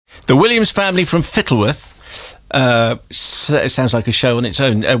The Williams family from Fittleworth. It sounds like a show on its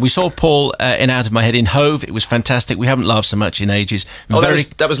own. We saw Paul in Out of My Head in Hove. It was fantastic. We haven't laughed so much in ages.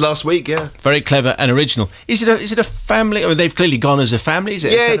 That was last week, yeah. Very clever and original. Is it a family? Or they've clearly gone as a family. Is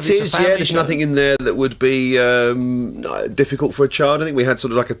it? Yeah, it is. Yeah, there's nothing in there that would be difficult for a child. I think we had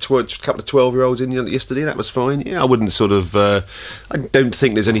sort of like a couple of 12-year-olds in yesterday. That was fine. Yeah, I wouldn't sort of. I don't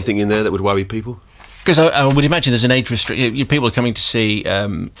think there's anything in there that would worry people. Because I would imagine there's an age restriction. People are coming to see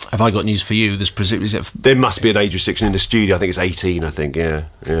Have I Got News for You? There must be an age restriction in the studio. I think it's 18, I think, yeah.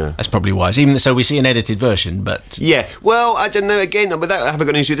 That's probably wise. Even so, we see an edited version, but... Yeah, well, I don't know, again, without Have I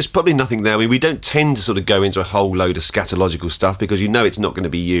Got News for You, there's probably nothing there. I mean, we don't tend to sort of go into a whole load of scatological stuff because you know it's not going to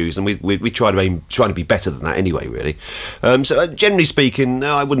be used, and we try to be better than that anyway, really. So generally speaking,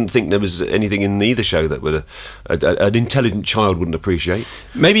 no, I wouldn't think there was anything in either show that would an intelligent child wouldn't appreciate.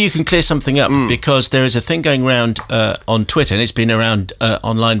 Maybe you can clear something up, because there is a thing going around on Twitter, and it's been around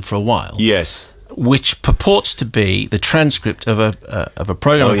online for a while. Yes. Which purports to be the transcript of a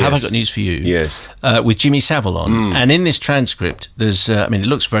program. Have I Got News for You? Yes. With Jimmy Savile on, and in this transcript, there's. I mean, it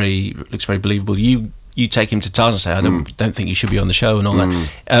looks very believable. You take him to task and say, I don't think you should be on the show and all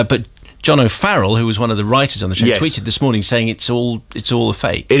that. But John O'Farrell, who was one of the writers on the show, tweeted this morning saying it's all a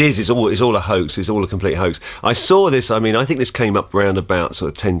fake. It is. It's all a hoax. It's all a complete hoax. I saw this. I mean, I think this came up around about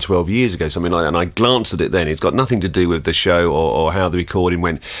sort of 10, 12 years ago, something like that. And I glanced at it then. It's got nothing to do with the show or how the recording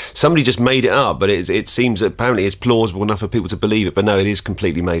went. Somebody just made it up, but it seems that apparently it's plausible enough for people to believe it. But no, it is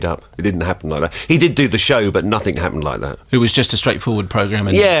completely made up. It didn't happen like that. He did do the show, but nothing happened like that. It was just a straightforward program.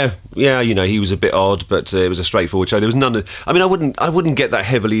 Yeah. You know, he was a bit odd, but it was a straightforward show. There was none of. I mean, I wouldn't get that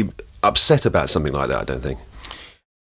heavily upset about something like that, I don't think.